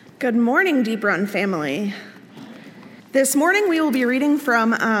Good morning, Deep Run family. This morning we will be reading from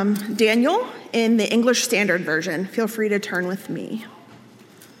Daniel in the English Standard Version. Feel free to turn with me.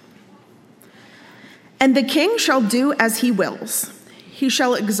 And the king shall do as he wills. He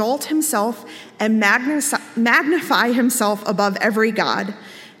shall exalt himself and magnify himself above every god,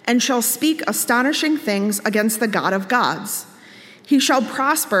 and shall speak astonishing things against the God of gods. He shall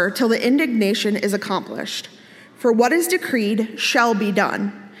prosper till the indignation is accomplished. For what is decreed shall be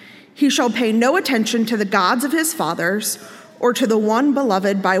done. He shall pay no attention to the gods of his fathers, or to the one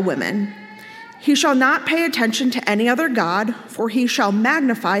beloved by women. He shall not pay attention to any other god, for he shall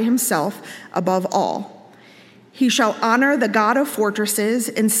magnify himself above all. He shall honor the God of fortresses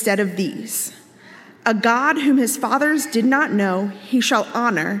instead of these. A God whom his fathers did not know, he shall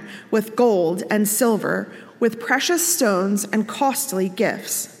honor with gold and silver, with precious stones and costly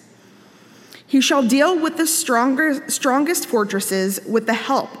gifts. He shall deal with the strongest fortresses with the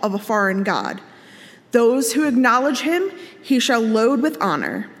help of a foreign god. Those who acknowledge him, he shall load with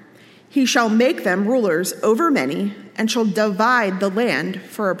honor. He shall make them rulers over many, and shall divide the land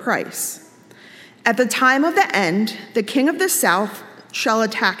for a price. At the time of the end, the king of the south shall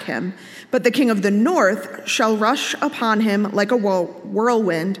attack him, but the king of the north shall rush upon him like a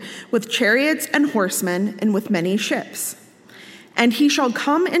whirlwind, with chariots and horsemen, and with many ships. And he shall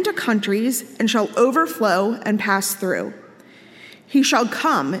come into countries, and shall overflow and pass through. He shall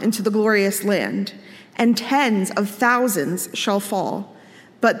come into the glorious land, and tens of thousands shall fall,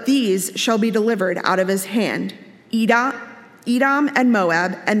 but these shall be delivered out of his hand, Edom and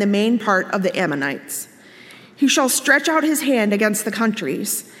Moab, and the main part of the Ammonites. He shall stretch out his hand against the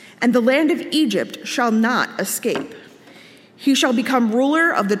countries, and the land of Egypt shall not escape. He shall become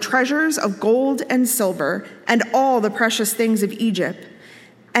ruler of the treasures of gold and silver, and all the precious things of Egypt.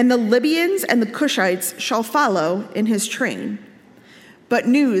 And the Libyans and the Cushites shall follow in his train. But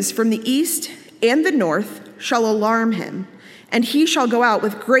news from the east and the north shall alarm him, and he shall go out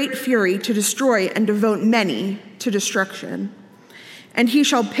with great fury to destroy and devote many to destruction. And he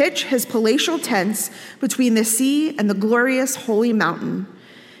shall pitch his palatial tents between the sea and the glorious holy mountain.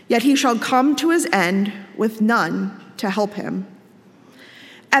 Yet he shall come to his end with none to help him.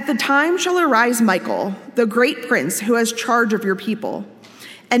 At the time shall arise Michael, the great prince who has charge of your people.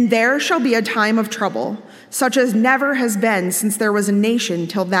 And there shall be a time of trouble, such as never has been since there was a nation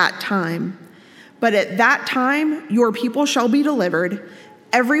till that time. But at that time your people shall be delivered,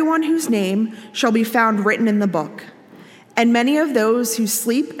 everyone whose name shall be found written in the book. And many of those who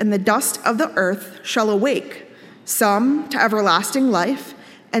sleep in the dust of the earth shall awake, some to everlasting life,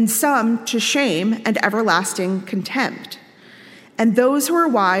 and some to shame and everlasting contempt. And those who are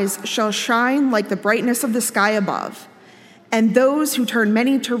wise shall shine like the brightness of the sky above, and those who turn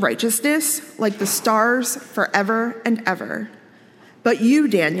many to righteousness like the stars forever and ever. But you,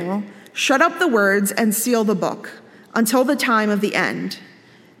 Daniel, shut up the words and seal the book until the time of the end.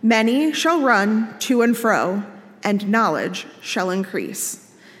 Many shall run to and fro, and knowledge shall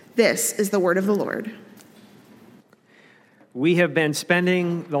increase. This is the word of the Lord. We have been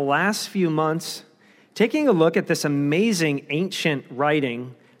spending the last few months taking a look at this amazing ancient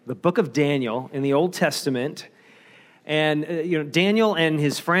writing, the book of Daniel in the Old Testament. And Daniel and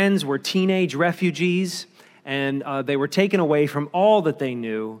his friends were teenage refugees, and they were taken away from all that they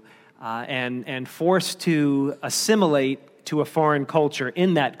knew and forced to assimilate to a foreign culture.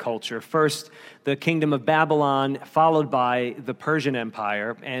 In that culture, first the kingdom of Babylon, followed by the Persian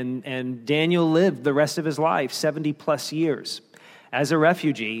Empire, and Daniel lived the rest of his life, 70 plus years, as a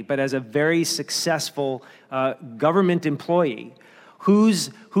refugee, but as a very successful government employee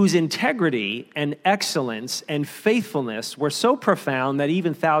whose integrity and excellence and faithfulness were so profound that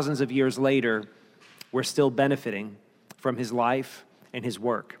even thousands of years later, we're still benefiting from his life and his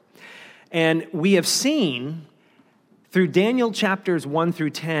work. And we have seen through Daniel chapters 1 through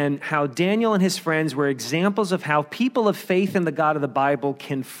 10, how Daniel and his friends were examples of how people of faith in the God of the Bible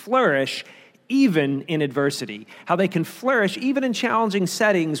can flourish even in adversity, how they can flourish even in challenging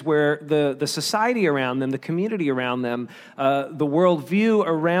settings where the society around them, the community around them, the worldview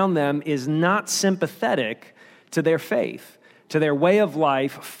around them is not sympathetic to their faith, to their way of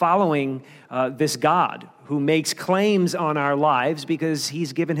life following this God who makes claims on our lives because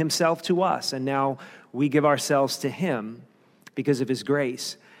he's given himself to us, and now we give ourselves to him because of his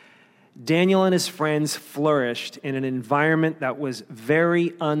grace. Daniel and his friends flourished in an environment that was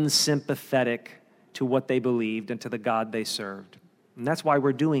very unsympathetic to what they believed and to the God they served. And that's why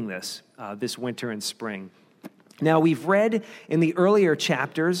we're doing this this winter and spring. Now, we've read in the earlier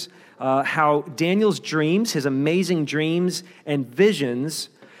chapters how Daniel's dreams, his amazing dreams and visions,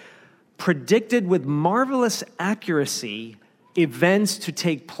 predicted with marvelous accuracy events to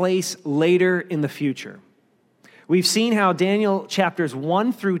take place later in the future. We've seen how Daniel chapters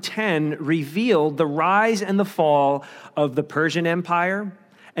 1 through 10 revealed the rise and the fall of the Persian Empire,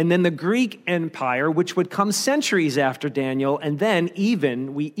 and then the Greek Empire, which would come centuries after Daniel, and then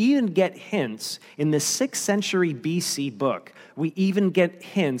we even get hints in the 6th century BC book. We even get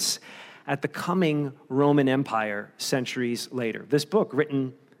hints at the coming Roman Empire centuries later. This book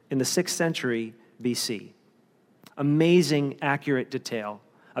written in the 6th century BC. Amazing, accurate detail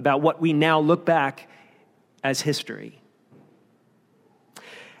about what we now look back as history.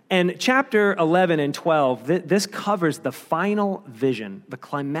 And chapter 11 and 12, this covers the final vision, the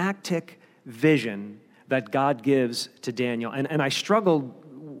climactic vision that God gives to Daniel. And I struggled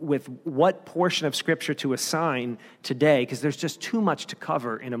with what portion of Scripture to assign today because there's just too much to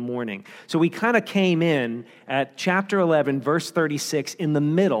cover in a morning. So we kind of came in at chapter 11, verse 36, in the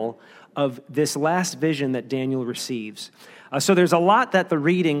middle of this last vision that Daniel receives. So there's a lot that the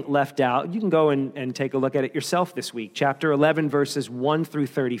reading left out. You can go and take a look at it yourself this week. Chapter 11, verses 1 through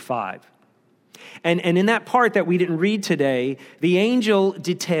 35. And in that part that we didn't read today, the angel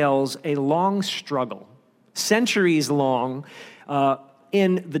details a long struggle, centuries long,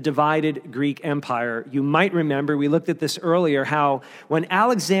 in the divided Greek Empire. You might remember, we looked at this earlier, how when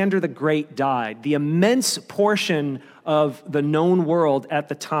Alexander the Great died, the immense portion of the known world at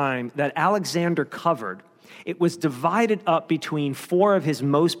the time that Alexander covered, it was divided up between 4 of his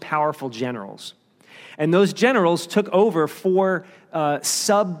most powerful generals. And those generals took over 4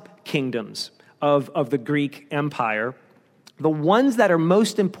 sub-kingdoms of the Greek Empire. The ones that are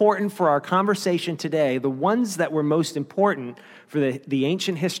most important for our conversation today, the ones that were most important for the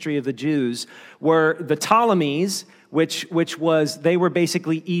ancient history of the Jews, were the Ptolemies, which was, they were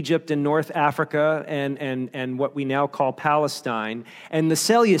basically Egypt and North Africa and what we now call Palestine, and the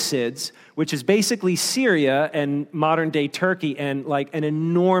Seleucids, which is basically Syria and modern-day Turkey, and like an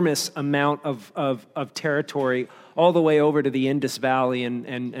enormous amount of territory all the way over to the Indus Valley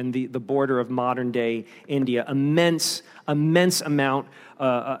and the border of modern-day India. Immense amount,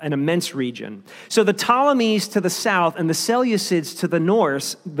 an immense region. So the Ptolemies to the south and the Seleucids to the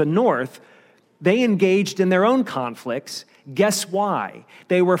north, they engaged in their own conflicts. Guess why?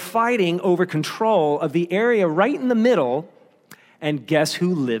 They were fighting over control of the area right in the middle, and guess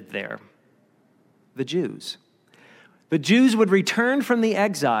who lived there? The Jews. The Jews would return from the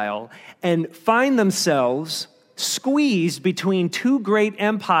exile and find themselves squeezed between 2 great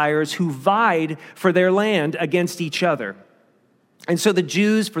empires who vied for their land against each other. And so the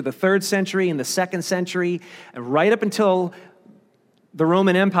Jews, for the 3rd century and the 2nd century, and right up until the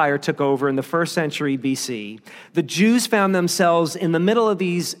Roman Empire took over in the 1st century BC, the Jews found themselves in the middle of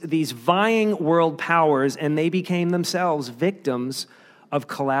these vying world powers, and they became themselves victims of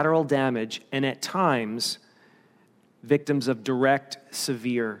collateral damage, and at times, victims of direct,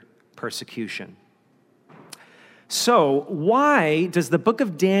 severe persecution. So why does the book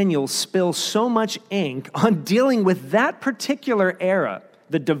of Daniel spill so much ink on dealing with that particular era,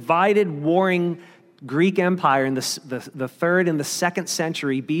 the divided, warring Greek Empire in the 3rd and the 2nd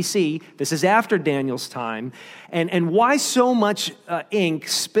century BC? This is after Daniel's time. And why so much ink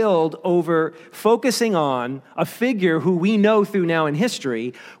spilled over focusing on a figure who we know through now in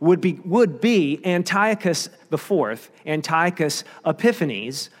history would be Antiochus IV, Antiochus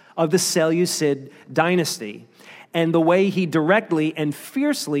Epiphanes of the Seleucid dynasty, and the way he directly and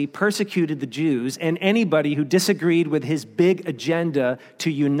fiercely persecuted the Jews and anybody who disagreed with his big agenda to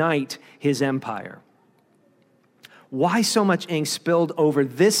unite his empire. Why so much ink spilled over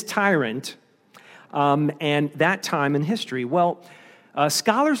this tyrant and that time in history? Well,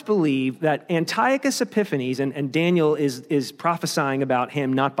 scholars believe that Antiochus Epiphanes, and Daniel is prophesying about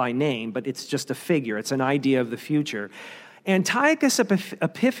him not by name, but it's just a figure, it's an idea of the future. Antiochus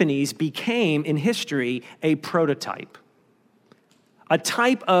Epiphanes became, in history, a prototype. A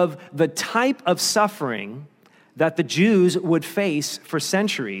type of suffering that the Jews would face for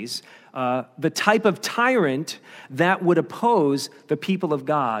centuries, the type of tyrant that would oppose the people of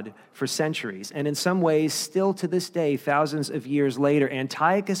God for centuries. And in some ways, still to this day, thousands of years later,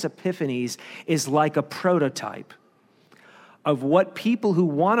 Antiochus Epiphanes is like a prototype of what people who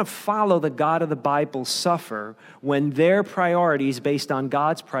want to follow the God of the Bible suffer when their priorities, based on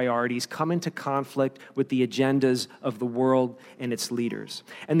God's priorities, come into conflict with the agendas of the world and its leaders.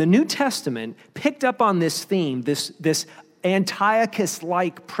 And the New Testament picked up on this theme, this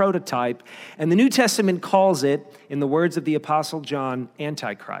Antiochus-like prototype, and the New Testament calls it, in the words of the Apostle John,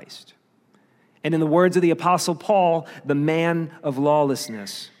 Antichrist. And in the words of the Apostle Paul, the man of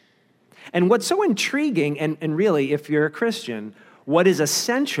lawlessness. And what's so intriguing, and really, if you're a Christian, what is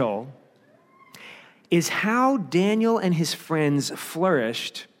essential is how Daniel and his friends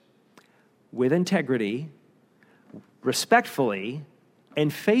flourished with integrity, respectfully,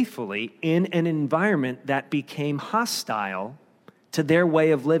 and faithfully in an environment that became hostile to their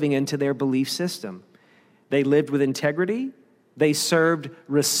way of living and to their belief system. They lived with integrity, they served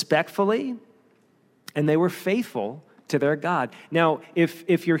respectfully, and they were faithful to their God. Now,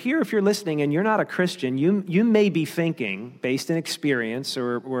 if you're here, if you're listening and you're not a Christian, you may be thinking, based in experience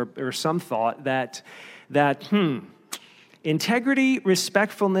or some thought, that integrity,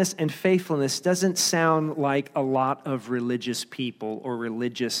 respectfulness, and faithfulness doesn't sound like a lot of religious people or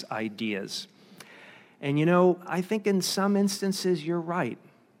religious ideas. And I think in some instances you're right.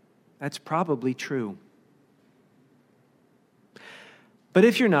 That's probably true. But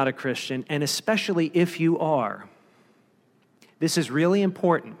if you're not a Christian, and especially if you are, this is really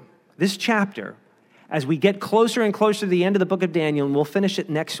important. This chapter, as we get closer and closer to the end of the book of Daniel, and we'll finish it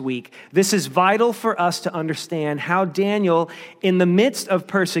next week, this is vital for us to understand how Daniel, in the midst of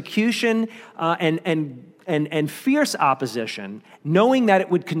persecution and fierce opposition, knowing that it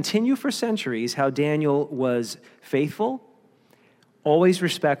would continue for centuries, how Daniel was faithful, always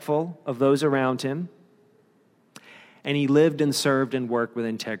respectful of those around him, and he lived and served and worked with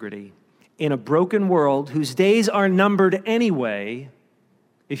integrity. In a broken world whose days are numbered anyway,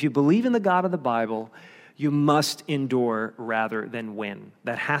 if you believe in the God of the Bible, you must endure rather than win.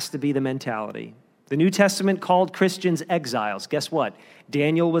 That has to be the mentality. The New Testament called Christians exiles. Guess what?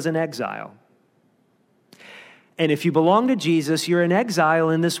 Daniel was an exile. And if you belong to Jesus, you're an exile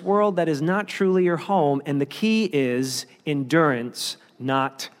in this world that is not truly your home, and the key is endurance,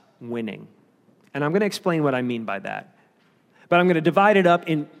 not winning. And I'm going to explain what I mean by that. But I'm going to divide it up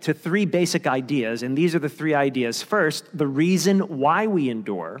into three basic ideas, and these are the three ideas. First, the reason why we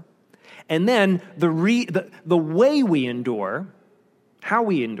endure, and then the way we endure, how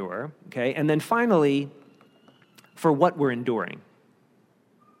we endure, okay? And then finally, for what we're enduring.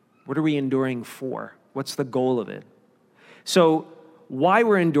 What are we enduring for? What's the goal of it? So, why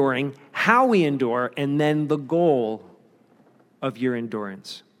we're enduring, how we endure, and then the goal of your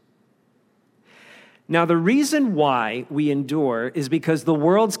endurance. Now, the reason why we endure is because the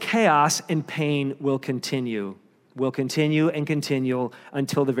world's chaos and pain will continue and continue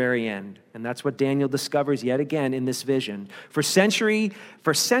until the very end. And that's what Daniel discovers yet again in this vision. For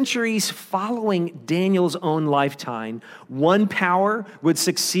centuries following Daniel's own lifetime, one power would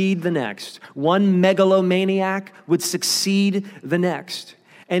succeed the next. One megalomaniac would succeed the next.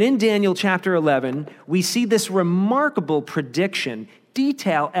 And in Daniel chapter 11, we see this remarkable prediction,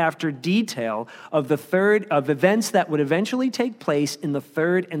 detail after detail of events that would eventually take place in the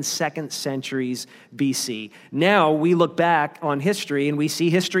 3rd and 2nd centuries BC. Now we look back on history and we see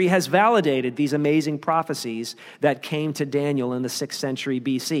history has validated these amazing prophecies that came to Daniel in the 6th century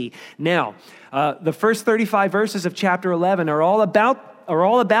BC. Now, the first 35 verses of chapter 11 are all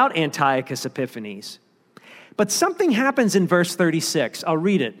about Antiochus Epiphanes. But something happens in verse 36. I'll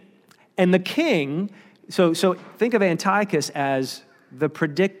read it. And the king, so think of Antiochus as the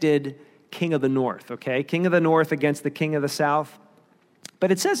predicted king of the north, okay? King of the north against the king of the south.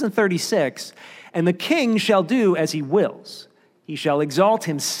 But it says in 36, and the king shall do as he wills. He shall exalt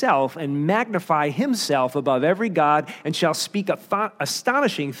himself and magnify himself above every god and shall speak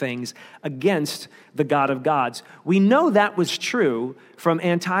astonishing things against the God of gods. We know that was true from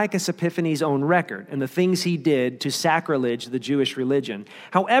Antiochus Epiphanes' own record and the things he did to sacrilege the Jewish religion.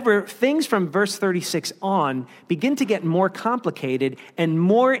 However, things from verse 36 on begin to get more complicated and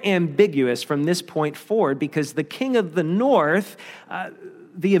more ambiguous from this point forward because the king of the north,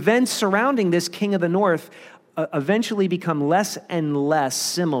 the events surrounding this king of the north eventually become less and less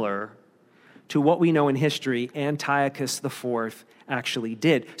similar to what we know in history Antiochus IV actually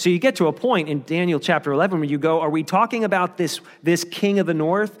did. So you get to a point in Daniel chapter 11 where you go, are we talking about this king of the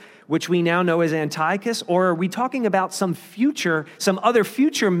north, which we now know as Antiochus, or are we talking about some other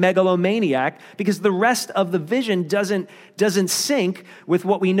future megalomaniac? Because the rest of the vision doesn't sync with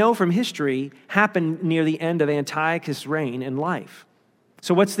what we know from history happened near the end of Antiochus' reign and life.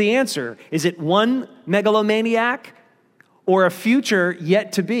 So what's the answer? Is it one megalomaniac or a future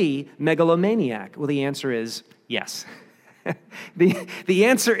yet to be megalomaniac? Well, the answer is yes. The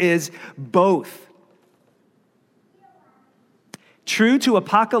answer is both. True to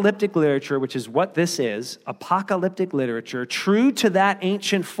apocalyptic literature, which is what this is, apocalyptic literature, true to that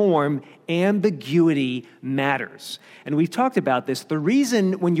ancient form, ambiguity matters. And we've talked about this. The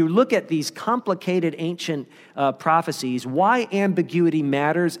reason when you look at these complicated ancient prophecies, why ambiguity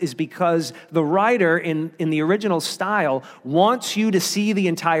matters is because the writer in the original style wants you to see the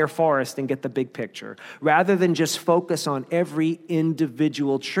entire forest and get the big picture, rather than just focus on every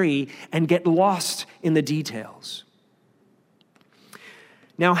individual tree and get lost in the details.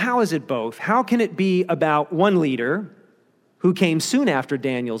 Now, how is it both? How can it be about one leader who came soon after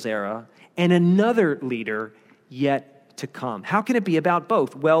Daniel's era and another leader yet to come? How can it be about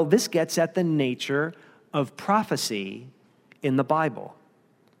both? Well, this gets at the nature of prophecy in the Bible.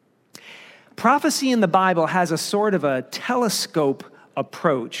 Prophecy in the Bible has a sort of a telescope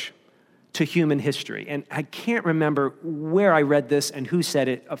approach to human history. And I can't remember where I read this and who said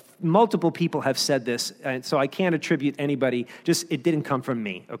it. Multiple people have said this, and so I can't attribute anybody. It didn't come from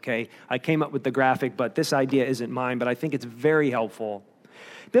me, okay? I came up with the graphic, but this idea isn't mine, but I think it's very helpful.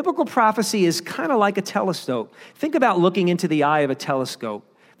 Biblical prophecy is kind of like a telescope. Think about looking into the eye of a telescope.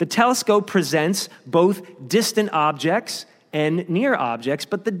 The telescope presents both distant objects and near objects,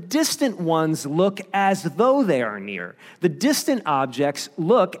 but the distant ones look as though they are near. The distant objects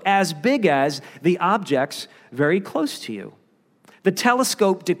look as big as the objects very close to you. The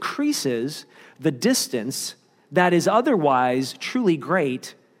telescope decreases the distance that is otherwise truly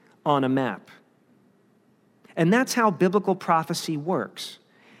great on a map. And that's how biblical prophecy works.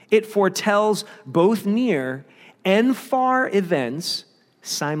 It foretells both near and far events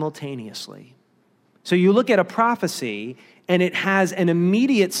simultaneously. So you look at a prophecy, and it has an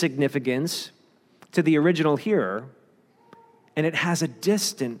immediate significance to the original hearer, and it has a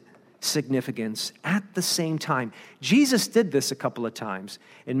distant significance at the same time. Jesus did this a couple of times.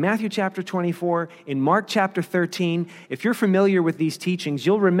 In Matthew chapter 24, in Mark chapter 13, if you're familiar with these teachings,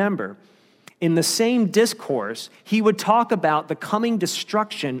 you'll remember in the same discourse, he would talk about the coming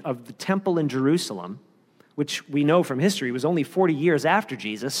destruction of the temple in Jerusalem, which we know from history was only 40 years after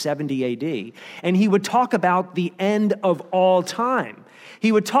Jesus, 70 AD. And he would talk about the end of all time.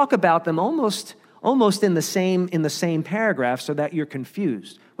 He would talk about them almost in the same paragraph so that you're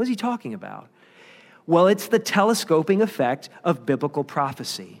confused. What is he talking about? Well, it's the telescoping effect of biblical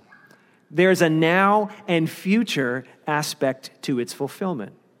prophecy. There's a now and future aspect to its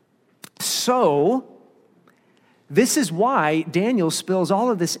fulfillment. So, this is why Daniel spills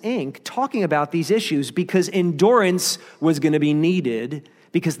all of this ink talking about these issues, because endurance was going to be needed,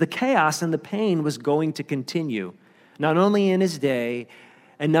 because the chaos and the pain was going to continue, not only in his day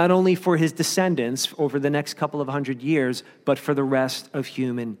and not only for his descendants over the next couple of 100 years, but for the rest of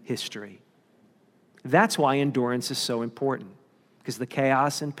human history. That's why endurance is so important, because the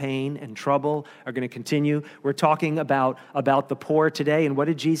chaos and pain and trouble are going to continue. We're talking about the poor today, and what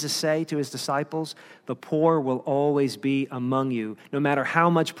did Jesus say to his disciples? The poor will always be among you. No matter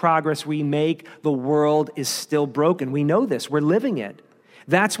how much progress we make, the world is still broken. We know this. We're living it.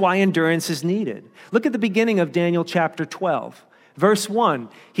 That's why endurance is needed. Look at the beginning of Daniel chapter 12. Verse 1,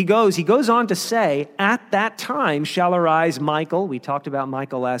 he goes on to say, at that time shall arise Michael. We talked about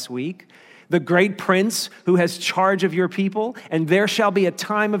Michael last week. The great prince who has charge of your people, and there shall be a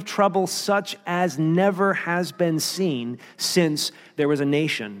time of trouble such as never has been seen since there was a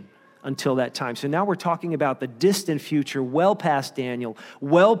nation until that time. So now we're talking about the distant future, well past Daniel,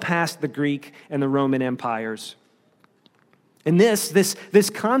 well past the Greek and the Roman empires. And this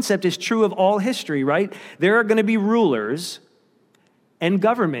concept is true of all history, right? There are going to be rulers and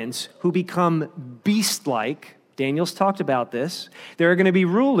governments who become beast-like. Daniel's talked about this. There are going to be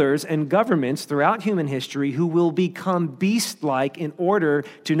rulers and governments throughout human history who will become beast-like in order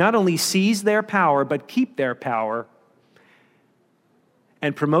to not only seize their power, but keep their power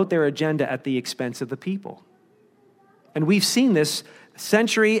and promote their agenda at the expense of the people. And we've seen this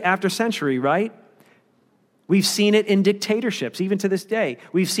century after century, right? We've seen it in dictatorships, even to this day.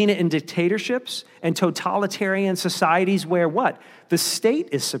 We've seen it in dictatorships and totalitarian societies where what? The state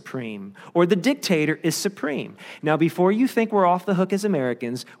is supreme, or the dictator is supreme. Now, before you think we're off the hook as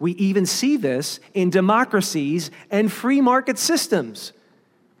Americans, we even see this in democracies and free market systems,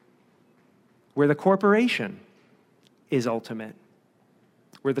 where the corporation is ultimate,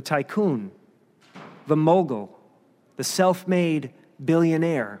 where the tycoon, the mogul, the self-made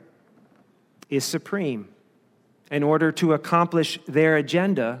billionaire is supreme. In order to accomplish their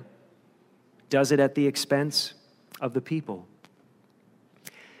agenda, does it at the expense of the people.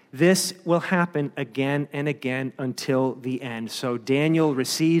 This will happen again and again until the end. So Daniel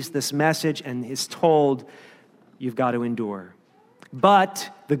receives this message and is told, you've got to endure. But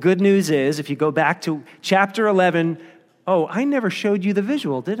the good news is, if you go back to chapter 11, Oh, I never showed you the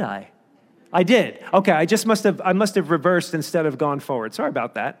visual, did I? I did. Okay, I must have reversed instead of gone forward. Sorry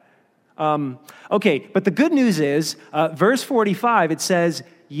about that. Okay, but the good news is, verse 45, it says,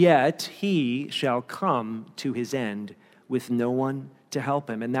 "Yet he shall come to his end with no one to help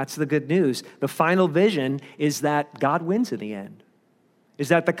him." And that's the good news. The final vision is that God wins in the end. Is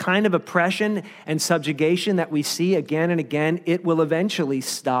that the kind of oppression and subjugation that we see again and again, it will eventually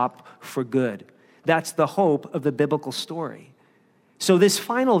stop for good. That's the hope of the biblical story. So this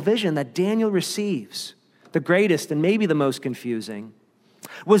final vision that Daniel receives, the greatest and maybe the most confusing,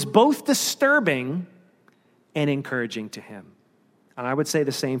 was both disturbing and encouraging to him. And I would say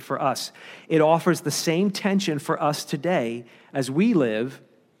the same for us. It offers the same tension for us today as we live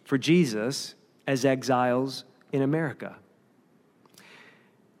for Jesus as exiles in America.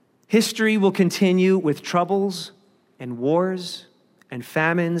 History will continue with troubles and wars and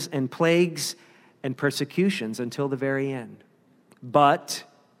famines and plagues and persecutions until the very end. But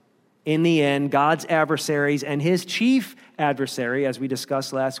in the end, God's adversaries and his chief adversary, as we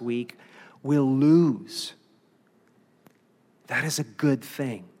discussed last week, will lose. That is a good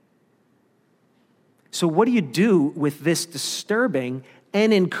thing. So what do you do with this disturbing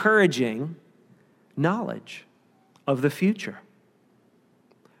and encouraging knowledge of the future?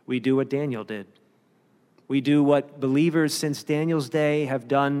 We do what Daniel did. We do what believers since Daniel's day have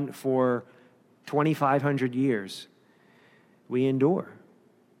done for 2,500 years. We endure.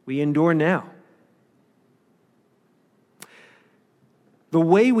 We endure now. The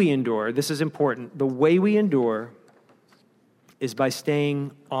way we endure, this is important, the way we endure is by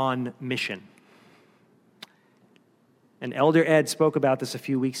staying on mission. And Elder Ed spoke about this a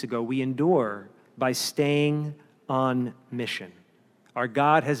few weeks ago. We endure by staying on mission. Our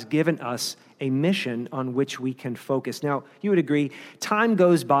God has given us a mission on which we can focus. Now, you would agree, time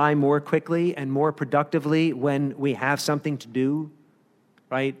goes by more quickly and more productively when we have something to do,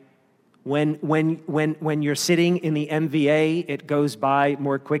 right? When you're sitting in the MVA, it goes by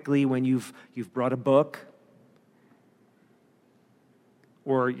more quickly when you've brought a book,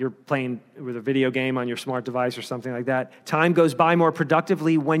 or you're playing with a video game on your smart device or something like that. Time goes by more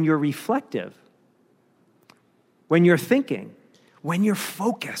productively when you're reflective, when you're thinking, when you're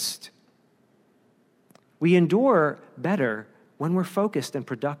focused. We endure better when we're focused and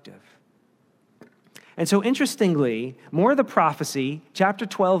productive. And so interestingly, more of the prophecy, chapter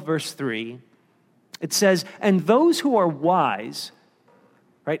 12, verse 3, it says, "And those who are wise,"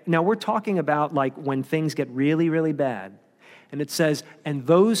 right? Now we're talking about like when things get really, really bad. And it says, "And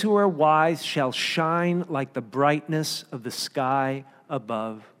those who are wise shall shine like the brightness of the sky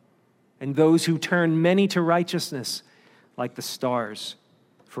above. And those who turn many to righteousness like the stars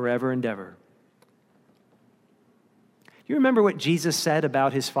forever and ever." You remember what Jesus said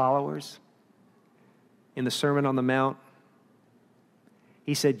about his followers in the Sermon on the Mount?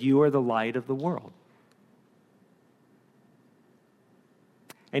 He said, "You are the light of the world."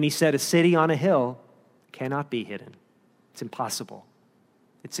 And he said, "A city on a hill cannot be hidden." It's impossible.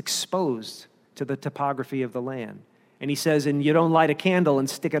 It's exposed to the topography of the land. And he says, "And you don't light a candle and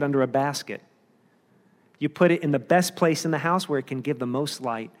stick it under a basket. You put it in the best place in the house where it can give the most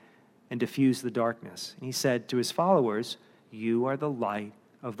light and diffuse the darkness." And he said to his followers, "You are the light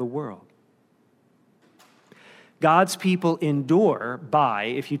of the world." God's people endure by,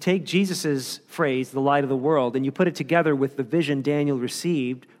 if you take Jesus' phrase, the light of the world, and you put it together with the vision Daniel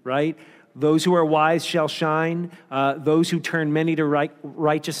received, right? Those who are wise shall shine. Those who turn many to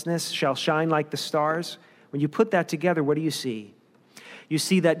righteousness shall shine like the stars. When you put that together, what do you see? You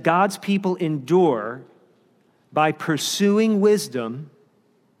see that God's people endure by pursuing wisdom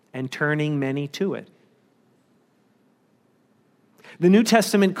and turning many to it. The New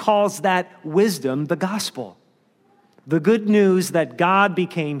Testament calls that wisdom the gospel. The good news that God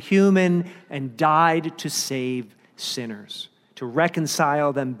became human and died to save sinners, to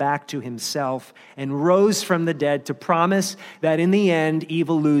reconcile them back to himself, and rose from the dead to promise that in the end,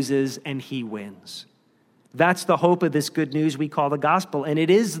 evil loses and he wins. That's the hope of this good news we call the gospel, and it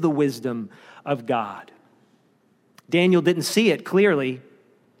is the wisdom of God. Daniel didn't see it clearly.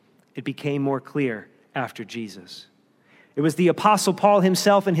 It became more clear after Jesus. It was the Apostle Paul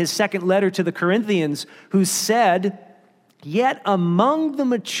himself in his second letter to the Corinthians who said, "Yet among the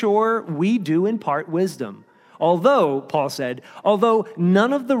mature we do impart wisdom. Although," Paul said, "although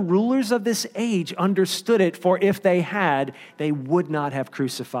none of the rulers of this age understood it, for if they had, they would not have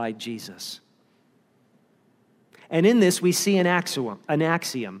crucified Jesus." And in this we see an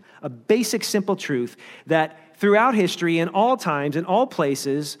axiom, a basic simple truth that throughout history, in all times, in all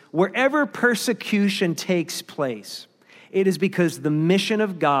places, wherever persecution takes place, it is because the mission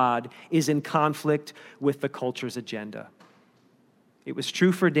of God is in conflict with the culture's agenda. It was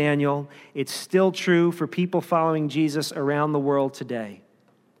true for Daniel. It's still true for people following Jesus around the world today.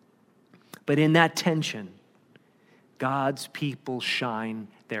 But in that tension, God's people shine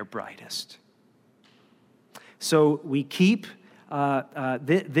their brightest. So we keep,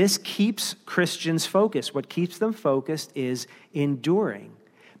 this keeps Christians focused. What keeps them focused is enduring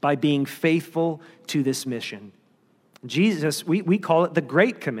by being faithful to this mission. Jesus, we call it the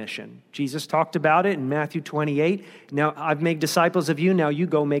Great Commission. Jesus talked about it in Matthew 28. Now, I've made disciples of you. Now you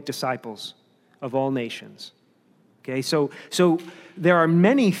go make disciples of all nations. Okay, so there are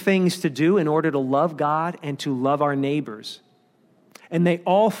many things to do in order to love God and to love our neighbors. And they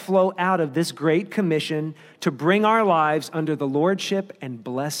all flow out of this Great Commission to bring our lives under the lordship and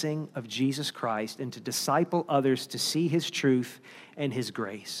blessing of Jesus Christ and to disciple others to see his truth and his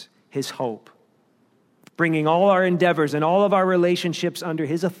grace, his hope. Bringing all our endeavors and all of our relationships under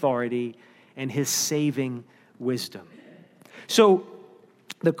his authority and his saving wisdom. So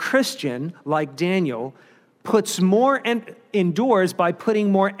the Christian, like Daniel, endures by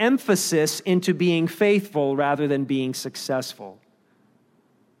putting more emphasis into being faithful rather than being successful.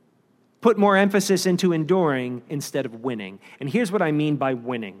 Put more emphasis into enduring instead of winning. And here's what I mean by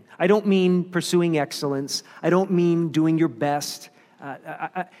winning. I don't mean pursuing excellence. I don't mean doing your best.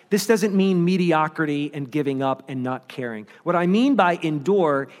 This doesn't mean mediocrity and giving up and not caring. What I mean by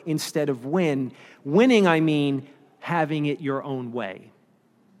endure instead of winning, I mean having it your own way.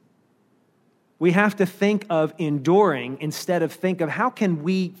 We have to think of enduring instead of think of how can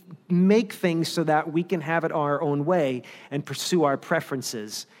we make things so that we can have it our own way and pursue our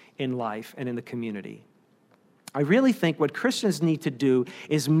preferences in life and in the community. I really think what Christians need to do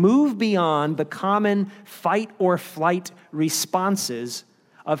is move beyond the common fight or flight responses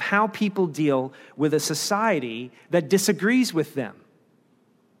of how people deal with a society that disagrees with them.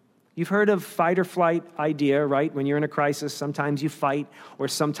 You've heard of fight or flight idea, right? When you're in a crisis, sometimes you fight or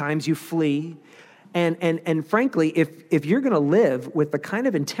sometimes you flee. And frankly, if you're going to live with the kind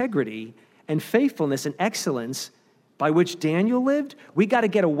of integrity and faithfulness and excellence by which Daniel lived, we got to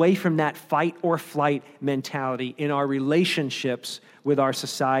get away from that fight or flight mentality in our relationships with our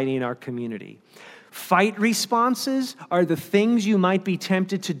society and our community. Fight responses are the things you might be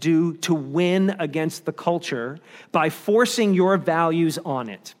tempted to do to win against the culture by forcing your values on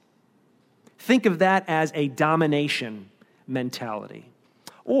it. Think of that as a domination mentality.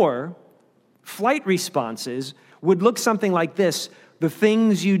 Or flight responses would look something like this. The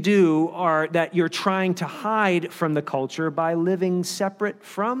things you do are that you're trying to hide from the culture by living separate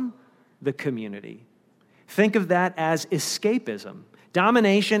from the community. Think of that as escapism.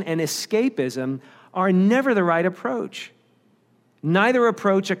 Domination and escapism are never the right approach. Neither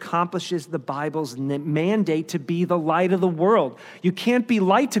approach accomplishes the Bible's mandate to be the light of the world. You can't be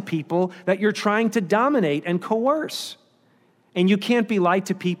light to people that you're trying to dominate and coerce. And you can't be light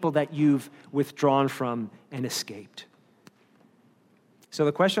to people that you've withdrawn from and escaped. So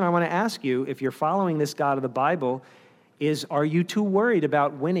the question I want to ask you, if you're following this God of the Bible, is, are you too worried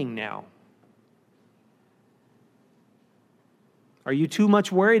about winning now? Are you too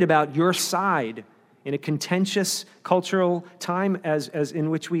much worried about your side in a contentious cultural time as in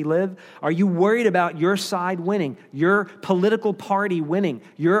which we live? Are you worried about your side winning, your political party winning,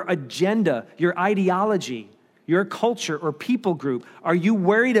 your agenda, your ideology, your culture or people group? Are you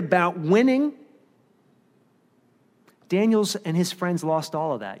worried about winning? Daniel's and his friends lost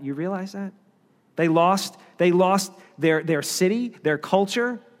all of that. You realize that? They lost their city, their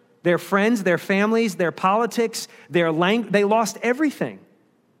culture, their friends, their families, their politics, their language. They lost everything.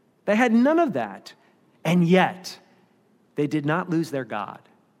 They had none of that. And yet, they did not lose their God.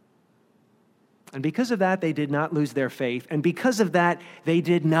 And because of that, they did not lose their faith. And because of that, they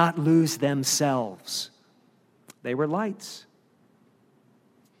did not lose themselves. They were lights.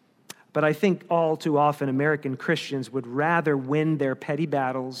 But I think all too often American Christians would rather win their petty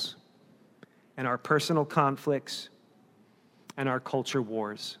battles and our personal conflicts and our culture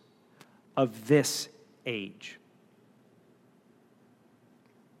wars of this age.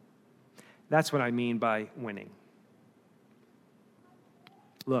 That's what I mean by winning.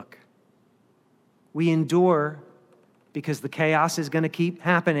 Look, we endure because the chaos is going to keep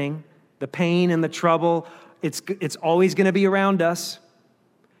happening. The pain and the trouble, it's always going to be around us.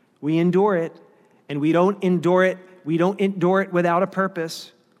 We endure it, and we don't endure it without a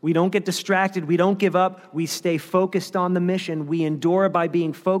purpose. We don't get distracted. We don't give up. We stay focused on the mission. We endure by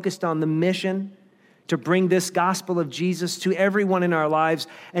being focused on the mission to bring this gospel of Jesus to everyone in our lives.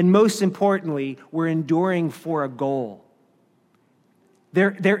 And most importantly, we're enduring for a goal.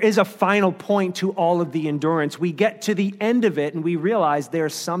 There is a final point to all of the endurance. We get to the end of it and we realize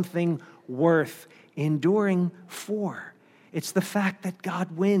there's something worth enduring for. It's the fact that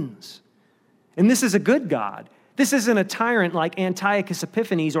God wins. And this is a good God. This isn't a tyrant like Antiochus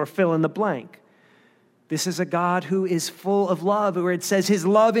Epiphanes or fill in the blank. This is a God who is full of love, where it says his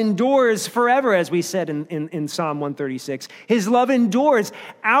love endures forever, as we said in Psalm 136. His love endures,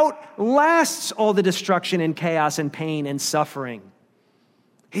 outlasts all the destruction and chaos and pain and suffering.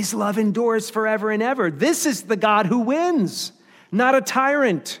 His love endures forever and ever. This is the God who wins, not a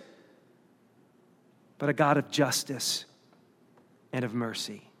tyrant, but a God of justice and of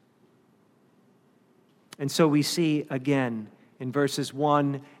mercy. And so we see again in verses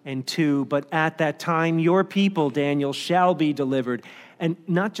 1 and 2, but at that time your people, Daniel, shall be delivered. And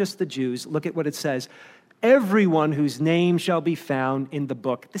not just the Jews. Look at what it says. Everyone whose name shall be found in the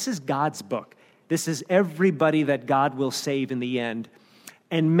book. This is God's book. This is everybody that God will save in the end.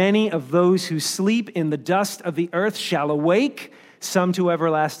 And many of those who sleep in the dust of the earth shall awake, some to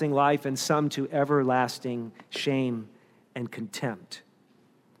everlasting life and some to everlasting shame and contempt.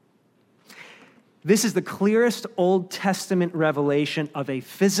 This is the clearest Old Testament revelation of a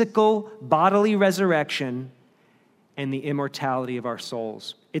physical, bodily resurrection and the immortality of our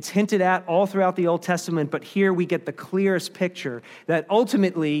souls. It's hinted at all throughout the Old Testament, but here we get the clearest picture that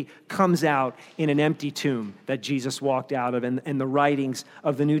ultimately comes out in an empty tomb that Jesus walked out of and the writings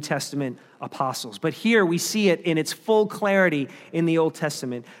of the New Testament apostles. But here we see it in its full clarity in the Old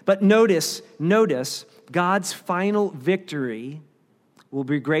Testament. But notice, God's final victory will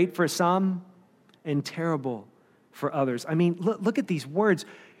be great for some and terrible for others. I mean, look at these words.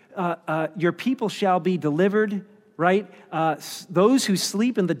 Your people shall be delivered, right? Those who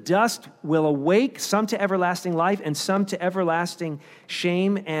sleep in the dust will awake, some to everlasting life and some to everlasting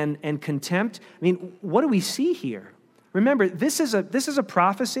shame and contempt. I mean, what do we see here? Remember, this is a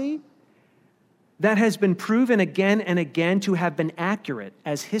prophecy that has been proven again and again to have been accurate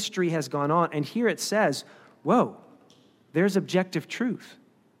as history has gone on. And here it says, whoa, there's objective truth.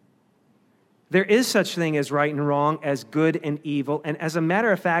 There is such thing as right and wrong, as good and evil. And as a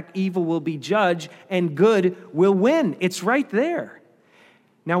matter of fact, evil will be judged and good will win. It's right there.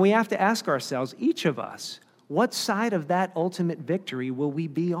 Now we have to ask ourselves, each of us, what side of that ultimate victory will we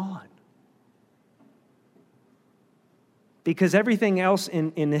be on? Because everything else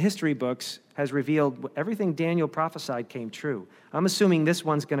in the history books has revealed everything Daniel prophesied came true. I'm assuming this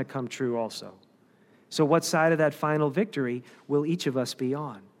one's going to come true also. So what side of that final victory will each of us be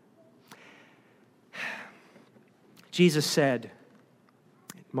on? Jesus said,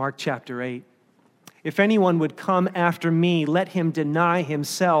 Mark chapter 8, if anyone would come after me, let him deny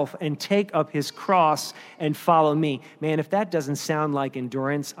himself and take up his cross and follow me. Man, if that doesn't sound like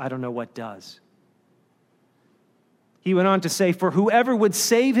endurance, I don't know what does. He went on to say, for whoever would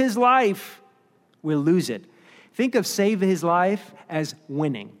save his life will lose it. Think of save his life as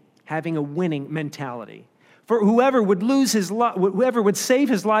winning, having a winning mentality. For whoever would whoever would save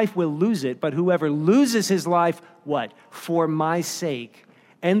his life will lose it, but whoever loses his life, what? For my sake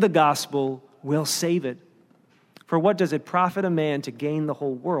and the gospel will save it. For what does it profit a man to gain the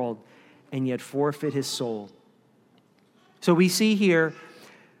whole world and yet forfeit his soul? So we see here,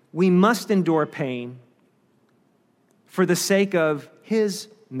 we must endure pain for the sake of his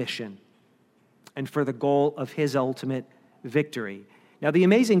mission and for the goal of his ultimate victory. Now, the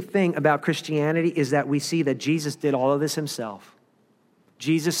amazing thing about Christianity is that we see that Jesus did all of this himself.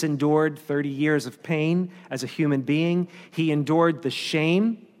 Jesus endured 30 years of pain as a human being. He endured the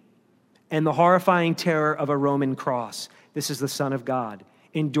shame and the horrifying terror of a Roman cross. This is the Son of God,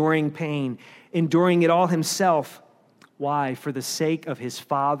 enduring pain, enduring it all himself. Why? For the sake of his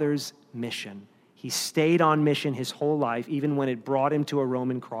Father's mission. He stayed on mission his whole life, even when it brought him to a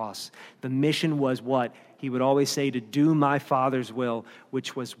Roman cross. The mission was what? He would always say, to do my Father's will,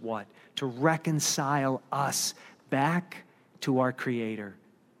 which was what? To reconcile us back to our Creator.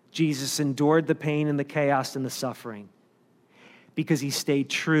 Jesus endured the pain and the chaos and the suffering because he stayed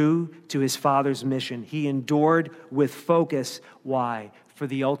true to his Father's mission. He endured with focus. Why? For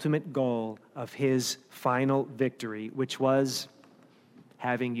the ultimate goal of his final victory, which was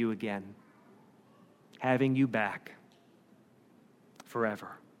having you again, having you back forever.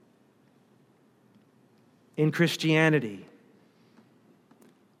 In Christianity,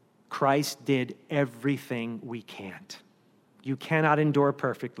 Christ did everything we can't. You cannot endure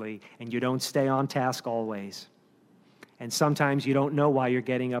perfectly, and you don't stay on task always. And sometimes you don't know why you're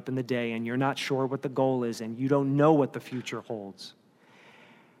getting up in the day, and you're not sure what the goal is, and you don't know what the future holds.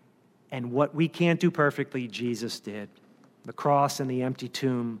 And what we can't do perfectly, Jesus did. The cross and the empty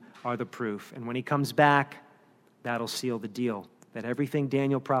tomb are the proof. And when he comes back, that'll seal the deal, that everything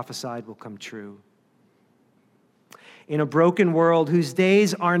Daniel prophesied will come true. In a broken world whose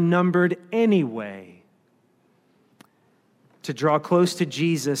days are numbered anyway, to draw close to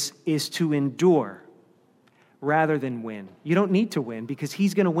Jesus is to endure rather than win. You don't need to win because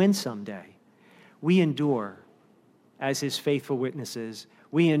he's going to win someday. We endure as his faithful witnesses.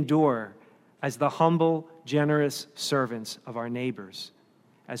 We endure as the humble, generous servants of our neighbors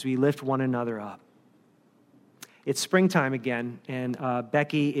as we lift one another up. It's springtime again, and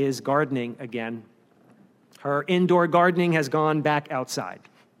Becky is gardening again. Her indoor gardening has gone back outside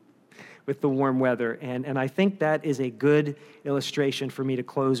with the warm weather, and I think that is a good illustration for me to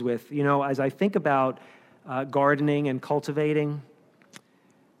close with. You know, as I think about gardening and cultivating,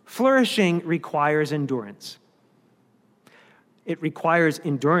 flourishing requires endurance. It requires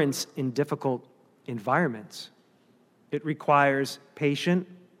endurance in difficult environments. It requires patient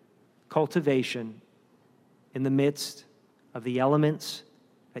cultivation in the midst of the elements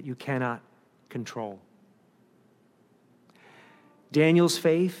that you cannot control. Daniel's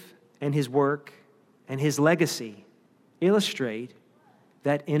faith and his work and his legacy illustrate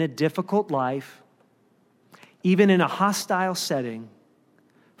that in a difficult life, even in a hostile setting,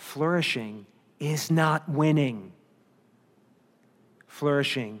 flourishing is not winning.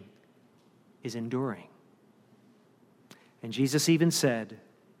 Flourishing is enduring. And Jesus even said,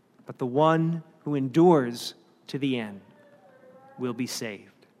 "But the one who endures to the end will be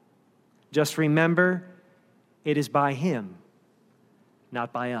saved." Just remember, it is by him,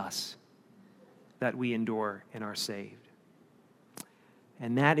 not by us, that we endure and are saved.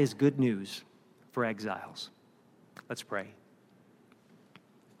 And that is good news for exiles. Let's pray.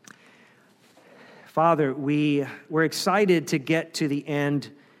 Father, we're excited to get to the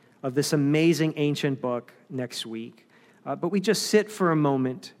end of this amazing ancient book next week. But we just sit for a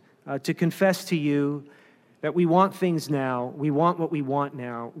moment to confess to you that we want things now. We want what we want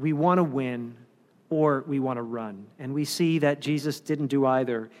now. We want to win, or we want to run. And we see that Jesus didn't do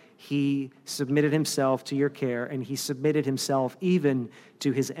either. He submitted himself to your care, and he submitted himself even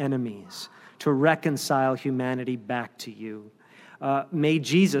to his enemies to reconcile humanity back to you. May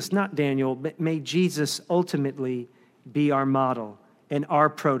Jesus, not Daniel, but may Jesus ultimately be our model and our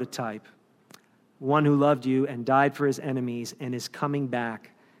prototype, one who loved you and died for his enemies and is coming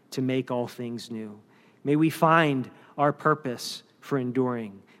back to make all things new. May we find our purpose for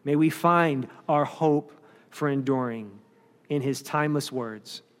enduring. May we find our hope for enduring in his timeless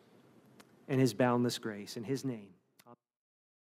words and his boundless grace. In his name.